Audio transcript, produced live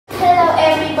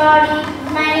everybody,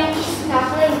 my name is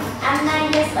Ngọc. I'm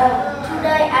 9 years old.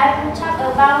 Today I will talk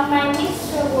about my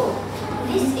mixture bowl.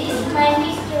 This is my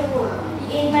mixture bowl.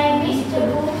 In my mixture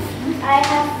bowl, I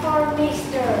have 4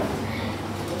 mixtures.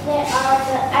 There are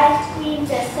the ice cream,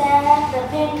 the salad, the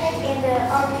pancake, and the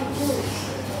orange juice.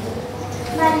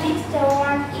 My mixture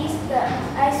one is the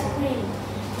ice cream.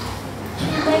 To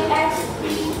make ice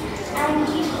cream, I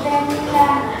need vanilla,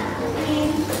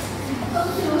 cream,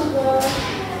 sugar,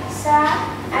 salt,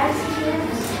 ice cream,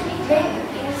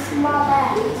 baked in small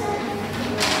bags.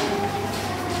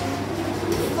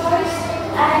 First,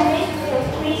 I mix the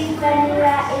cream,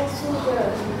 vanilla, and sugar.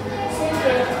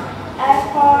 Second, I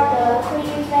pour the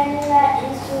cream, vanilla,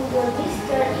 and sugar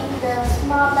mixture in the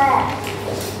small bag.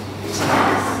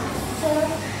 Third,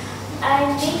 I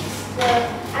mix the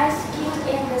ice cream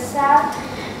and the salt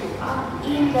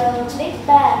in the big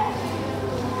bag.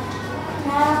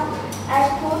 Now, I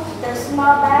put the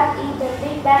small bag in the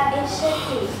big bag and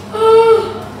shake it.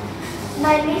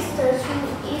 My mixture should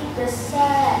eat the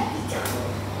salad.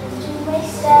 To make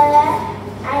salad,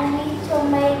 I need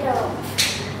tomato,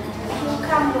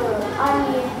 cucumber,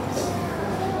 onions,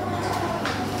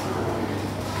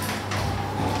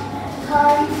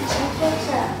 corn, and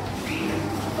ketchup.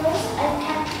 First, I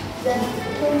cut the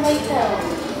tomato.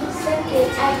 Second,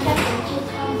 I cut the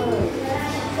cucumber.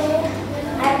 Third,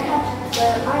 I cut the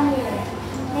onion.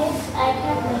 Next, I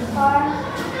cut the corn,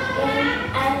 and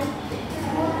I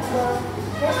put the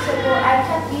vegetable I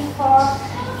cut before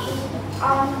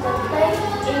on the plate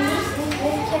and mix it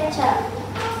with ketchup.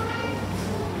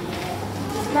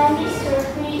 My mixture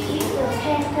 3 is the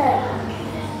pancake.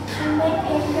 To make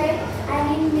pancake, I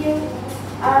need milk,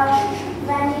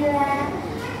 vanilla,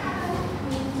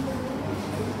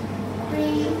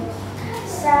 cream,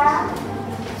 salt,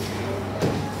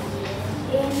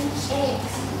 and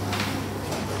eggs.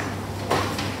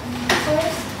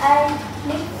 First, I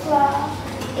mix flour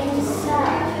and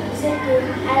salt. Second,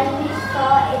 I mix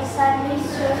flour and salt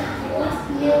mixture with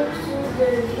milk,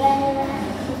 sugar, vanilla,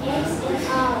 eggs, and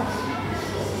all.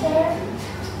 Third,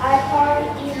 I pour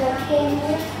it in the can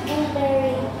with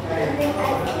blueberry, and then I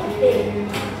cook it.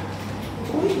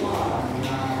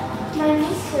 My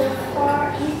mixture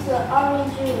 4 is the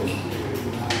orange juice.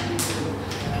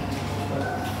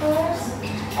 First,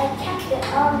 I cut the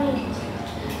orange.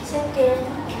 Second,